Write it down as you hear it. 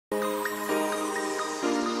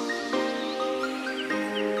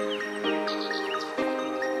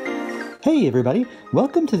Hey everybody,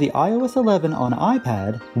 welcome to the iOS 11 on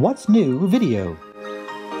iPad What's New video.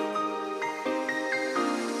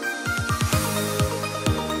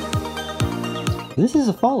 This is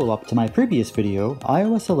a follow-up to my previous video,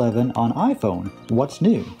 iOS 11 on iPhone What's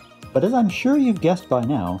New. But as I'm sure you've guessed by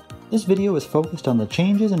now, this video is focused on the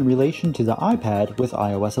changes in relation to the iPad with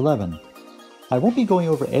iOS 11. I won't be going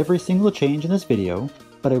over every single change in this video,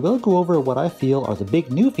 but I will go over what I feel are the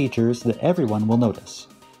big new features that everyone will notice.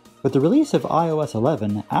 With the release of iOS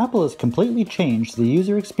 11, Apple has completely changed the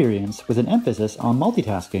user experience with an emphasis on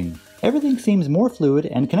multitasking. Everything seems more fluid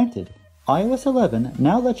and connected. iOS 11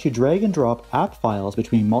 now lets you drag and drop app files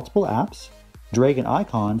between multiple apps, drag an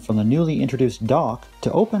icon from the newly introduced dock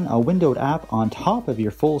to open a windowed app on top of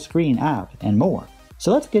your full screen app, and more.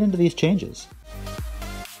 So let's get into these changes.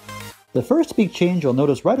 The first big change you'll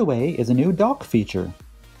notice right away is a new dock feature.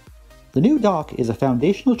 The new dock is a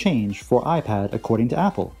foundational change for iPad according to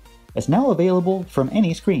Apple. It's now available from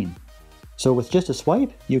any screen. So with just a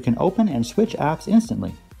swipe, you can open and switch apps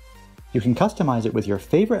instantly. You can customize it with your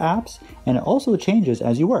favorite apps, and it also changes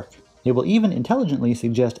as you work. It will even intelligently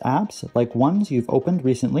suggest apps like ones you've opened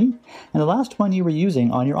recently and the last one you were using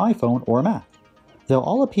on your iPhone or Mac. They'll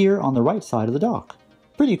all appear on the right side of the dock.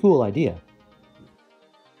 Pretty cool idea.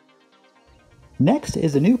 Next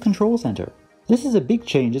is the new Control Center. This is a big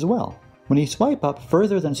change as well. When you swipe up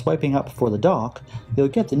further than swiping up for the dock, you'll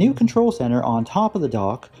get the new Control Center on top of the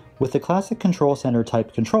dock with the classic Control Center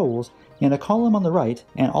type controls in a column on the right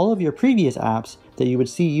and all of your previous apps that you would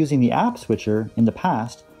see using the app switcher in the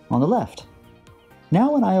past on the left.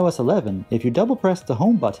 Now in iOS 11, if you double press the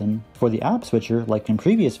home button for the app switcher like in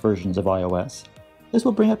previous versions of iOS, this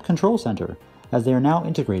will bring up Control Center as they are now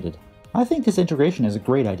integrated. I think this integration is a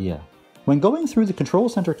great idea. When going through the Control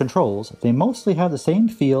Center controls, they mostly have the same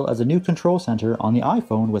feel as a new Control Center on the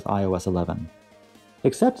iPhone with iOS 11.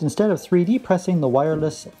 Except instead of 3D pressing the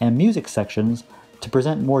wireless and music sections to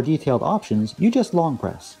present more detailed options, you just long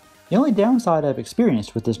press. The only downside I've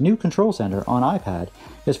experienced with this new Control Center on iPad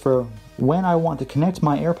is for when I want to connect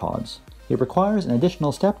my AirPods. It requires an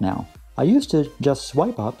additional step now. I used to just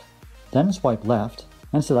swipe up, then swipe left,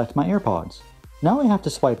 and select my AirPods. Now I have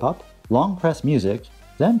to swipe up, long press music,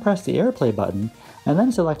 then press the AirPlay button, and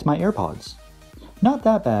then select my AirPods. Not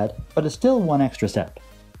that bad, but it's still one extra step.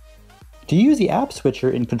 To use the app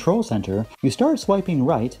switcher in Control Center, you start swiping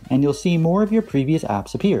right and you'll see more of your previous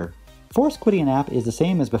apps appear. Force quitting an app is the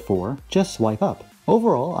same as before, just swipe up.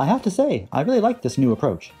 Overall, I have to say, I really like this new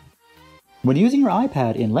approach. When using your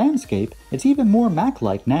iPad in landscape, it's even more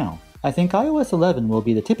Mac-like now. I think iOS 11 will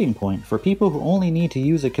be the tipping point for people who only need to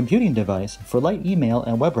use a computing device for light email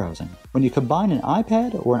and web browsing. When you combine an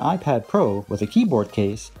iPad or an iPad Pro with a keyboard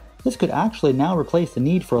case, this could actually now replace the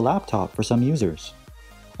need for a laptop for some users.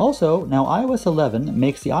 Also, now iOS 11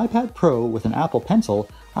 makes the iPad Pro with an Apple Pencil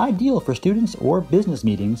ideal for students or business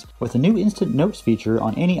meetings with the new Instant Notes feature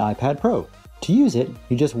on any iPad Pro. To use it,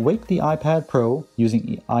 you just wake the iPad Pro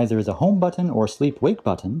using either the home button or sleep wake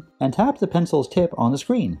button and tap the pencil's tip on the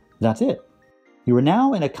screen. That's it. You are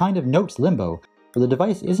now in a kind of notes limbo, where the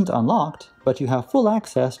device isn't unlocked, but you have full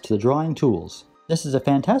access to the drawing tools. This is a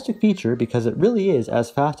fantastic feature because it really is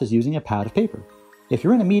as fast as using a pad of paper. If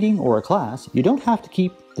you're in a meeting or a class, you don't have to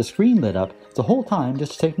keep the screen lit up the whole time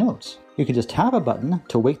just to take notes. You can just tap a button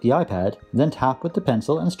to wake the iPad, then tap with the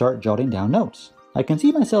pencil and start jotting down notes. I can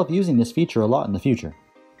see myself using this feature a lot in the future.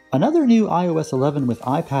 Another new iOS 11 with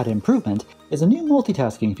iPad improvement is a new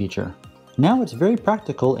multitasking feature. Now it's very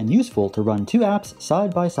practical and useful to run two apps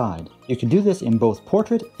side by side. You can do this in both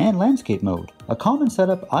portrait and landscape mode. A common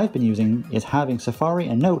setup I've been using is having Safari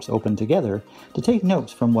and Notes open together to take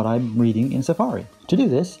notes from what I'm reading in Safari. To do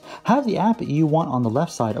this, have the app you want on the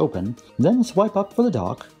left side open, then swipe up for the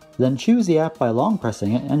dock, then choose the app by long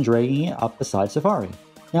pressing it and dragging it up beside Safari.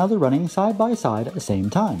 Now they're running side by side at the same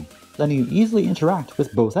time, letting you easily interact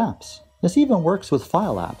with both apps. This even works with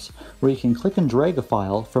file apps, where you can click and drag a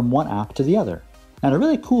file from one app to the other. And a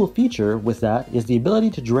really cool feature with that is the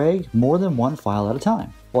ability to drag more than one file at a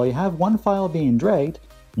time. While you have one file being dragged,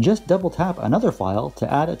 just double tap another file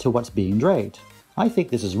to add it to what's being dragged. I think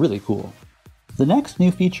this is really cool. The next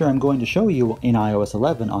new feature I'm going to show you in iOS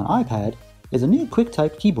 11 on iPad is a new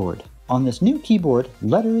QuickType keyboard. On this new keyboard,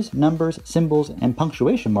 letters, numbers, symbols, and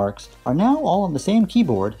punctuation marks are now all on the same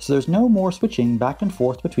keyboard, so there's no more switching back and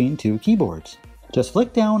forth between two keyboards. Just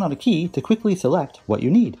flick down on a key to quickly select what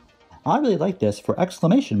you need. I really like this for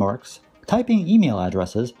exclamation marks, typing email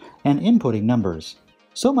addresses, and inputting numbers.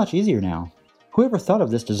 So much easier now. Whoever thought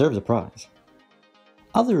of this deserves a prize.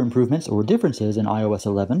 Other improvements or differences in iOS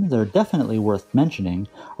 11 that are definitely worth mentioning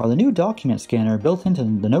are the new document scanner built into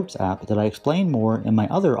the Notes app that I explain more in my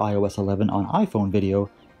other iOS 11 on iPhone video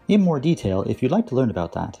in more detail if you'd like to learn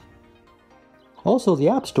about that. Also, the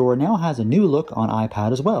App Store now has a new look on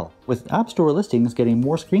iPad as well, with App Store listings getting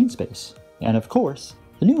more screen space. And of course,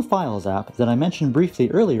 the new Files app that I mentioned briefly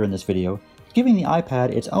earlier in this video, giving the iPad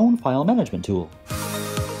its own file management tool.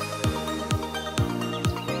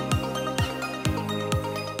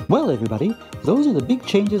 Well everybody, those are the big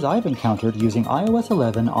changes I've encountered using iOS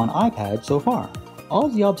 11 on iPad so far. All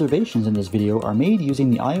the observations in this video are made using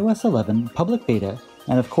the iOS 11 public beta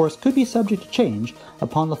and of course could be subject to change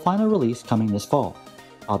upon the final release coming this fall.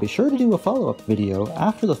 I'll be sure to do a follow-up video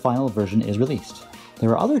after the final version is released. There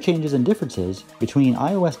are other changes and differences between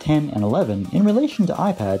iOS 10 and 11 in relation to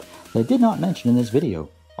iPad that I did not mention in this video.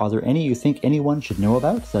 Are there any you think anyone should know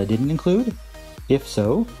about that I didn't include? If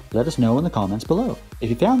so, let us know in the comments below. If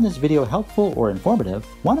you found this video helpful or informative,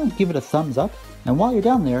 why not give it a thumbs up, and while you're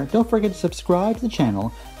down there, don't forget to subscribe to the channel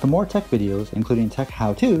for more tech videos including tech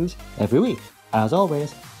how-tos every week. As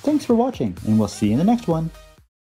always, thanks for watching, and we'll see you in the next one.